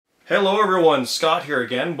Hello everyone, Scott here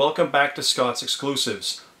again. Welcome back to Scott's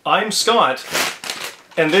Exclusives. I'm Scott,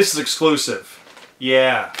 and this is exclusive.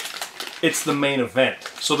 Yeah, it's the main event.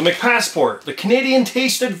 So the McPassport, the Canadian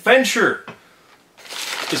Taste Adventure,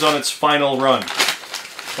 is on its final run.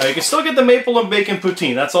 Now you can still get the maple and bacon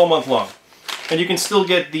poutine, that's all month long. And you can still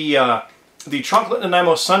get the chocolate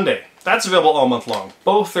Nanaimo sundae. That's available all month long.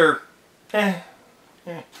 Both are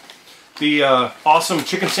The awesome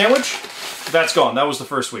chicken sandwich, that's gone. That was the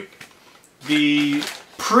first week. The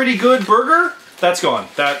pretty good burger, that's gone.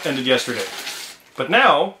 That ended yesterday. But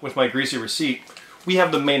now, with my greasy receipt, we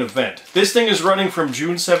have the main event. This thing is running from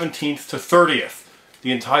June 17th to 30th,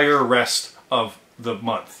 the entire rest of the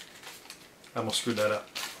month. I almost screwed that up.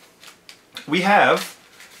 We have,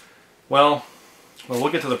 well, we'll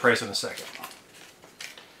get to the price in a second.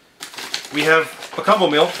 We have a combo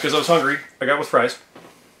meal, because I was hungry. I got with fries.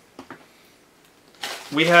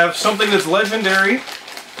 We have something that's legendary,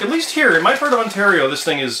 at least here, in my part of Ontario, this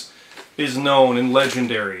thing is known and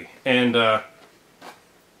legendary. And,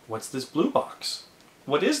 what's this blue box?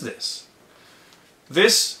 What is this?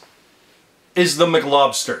 This is the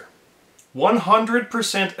McLobster.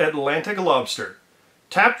 100% Atlantic lobster.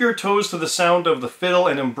 Tap your toes to the sound of the fiddle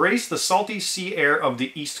and embrace the salty sea air of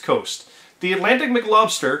the East Coast. The Atlantic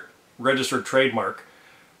McLobster, registered trademark,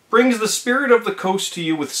 brings the spirit of the coast to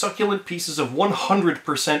you with succulent pieces of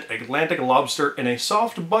 100% Atlantic lobster in a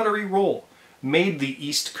soft, buttery roll, made the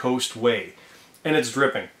East Coast way. And it's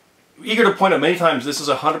dripping. Eager to point out many times, this is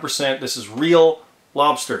 100%, this is real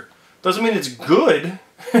lobster. Doesn't mean it's good,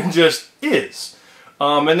 it just is.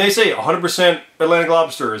 And they say 100% Atlantic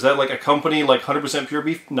lobster. Is that like a company like 100% pure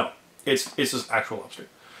beef? No, it's just actual lobster.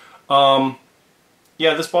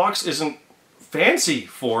 Yeah, this box isn't fancy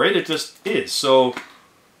for it, it just is. So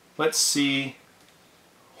let's see.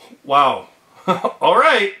 Wow. All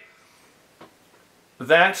right.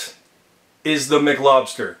 That is the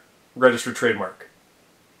McLobster, registered trademark.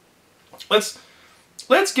 Let's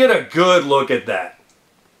get a good look at that.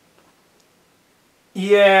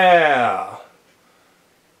 Yeah.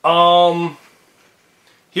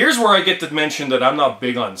 Here's where I get to mention that I'm not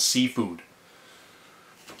big on seafood.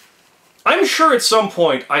 I'm sure at some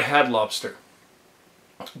point I had lobster,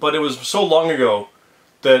 but it was so long ago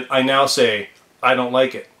that I now say I don't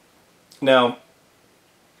like it. Now,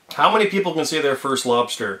 how many people can say their first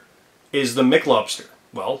lobster is the McLobster?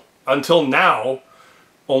 Well, until now,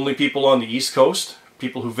 only people on the East Coast,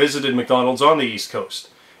 people who visited McDonald's on the East Coast.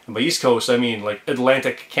 And by East Coast, I mean like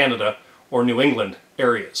Atlantic Canada or New England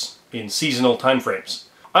areas in seasonal time frames.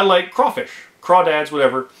 I like crawfish, crawdads,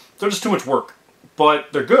 whatever. They're just too much work,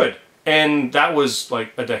 but they're good. And that was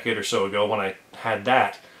like a decade or so ago when I had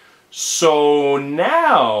that. So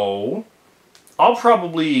now, I'll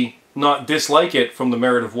probably not dislike it from the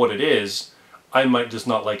merit of what it is. I might just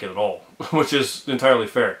not like it at all, which is entirely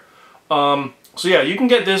fair. So yeah, you can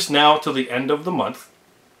get this now till the end of the month.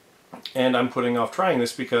 And I'm putting off trying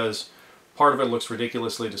this because part of it looks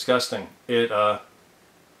ridiculously disgusting. Yeah,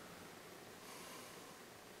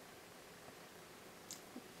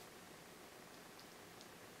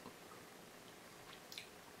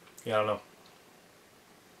 I don't know.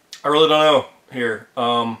 I really don't know here.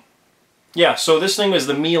 Yeah, so this thing is,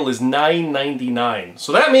 the meal is $9.99.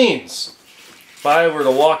 So that means if I were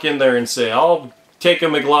to walk in there and say, I'll take a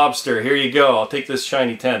McLobster, here you go, I'll take this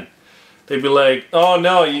shiny 10. They'd be like, oh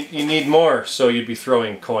no, you need more. So you'd be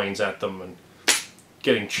throwing coins at them and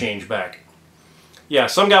getting change back. Yeah,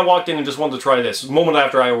 some guy walked in and just wanted to try this. The moment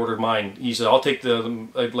after I ordered mine, he said, I'll take the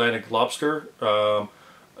Atlantic Lobster,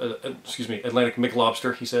 excuse me, Atlantic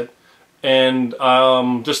McLobster, he said. And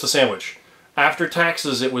just the sandwich. After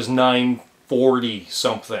taxes, it was $9.40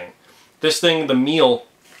 something. This thing, the meal,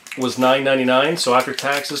 was $9.99, so after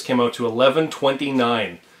taxes came out to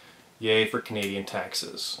 $11.29. Yay for Canadian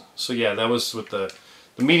taxes. So yeah, that was with the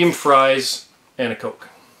medium fries and a Coke.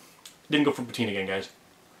 Didn't go for poutine again, guys.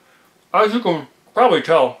 As you can probably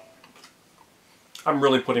tell, I'm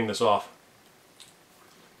really putting this off.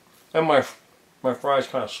 And my fries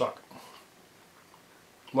kind of suck.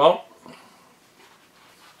 Well,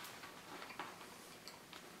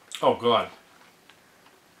 oh God.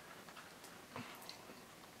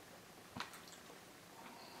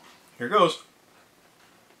 Here goes.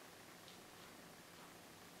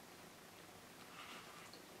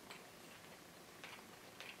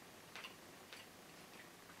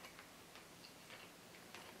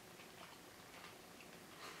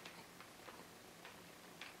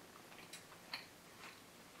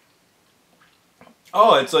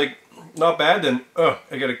 Oh, it's like not bad then. I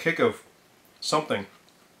get a kick of something.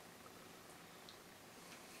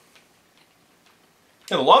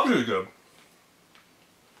 Yeah, the lobster is good.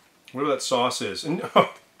 Whatever that sauce is. And look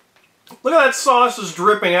at that sauce is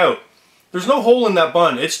dripping out. There's no hole in that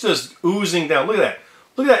bun. It's just oozing down. Look at that.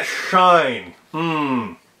 Look at that shine.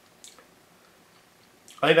 I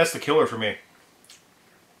think that's the killer for me.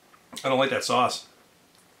 I don't like that sauce.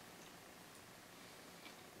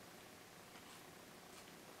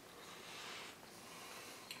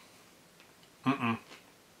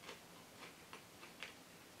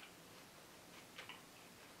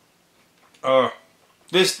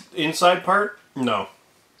 This inside part, no.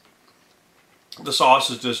 The sauce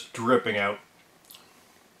is just dripping out.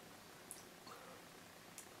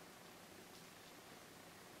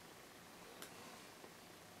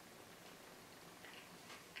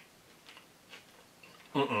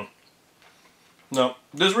 No,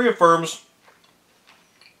 this reaffirms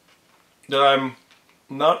that I'm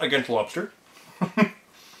not against lobster. I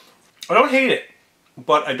don't hate it,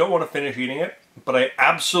 but I don't want to finish eating it, but I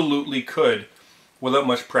absolutely could without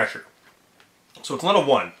much pressure. So it's not a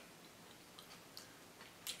 1.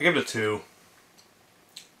 I give it a 2.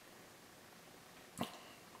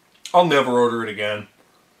 I'll never order it again.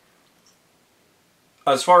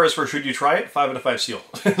 As far as for should you try it, 5 out of 5 seal.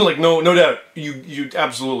 Like no doubt. You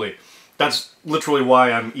absolutely. That's literally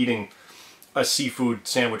why I'm eating a seafood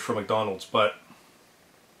sandwich from McDonald's, but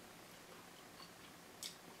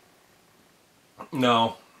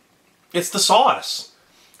no. It's the sauce.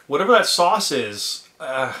 Whatever that sauce is,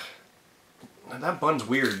 that bun's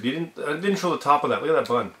weird. I didn't show the top of that. Look at that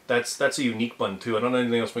bun. That's a unique bun too. I don't know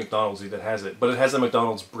anything else McDonald's that has it, but it has a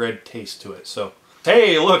McDonald's bread taste to it. So,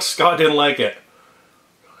 hey, look, Scott didn't like it.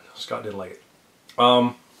 Scott didn't like it.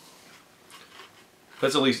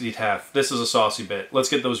 Let's at least eat half. This is a saucy bit. Let's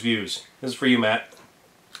get those views. This is for you, Matt.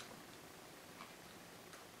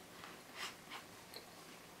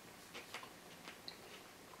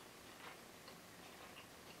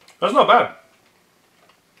 That's not bad.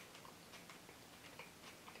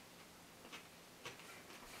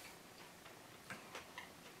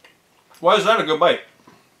 Why is that a good bite?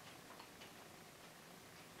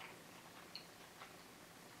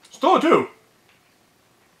 Still a 2.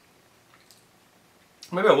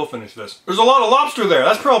 Maybe I will finish this. There's a lot of lobster there.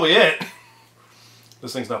 That's probably it.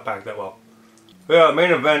 This thing's not packed that well. Yeah, the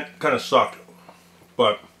main event kind of sucked.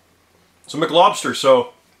 But it's a McLobster,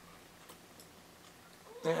 so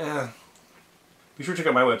yeah. Be sure to check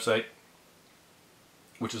out my website,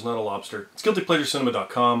 which is not a lobster. It's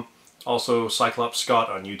guiltypleasurecinema.com. Also, Cyclops Scott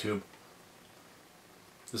on YouTube.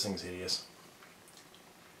 This thing's hideous.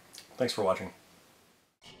 Thanks for watching.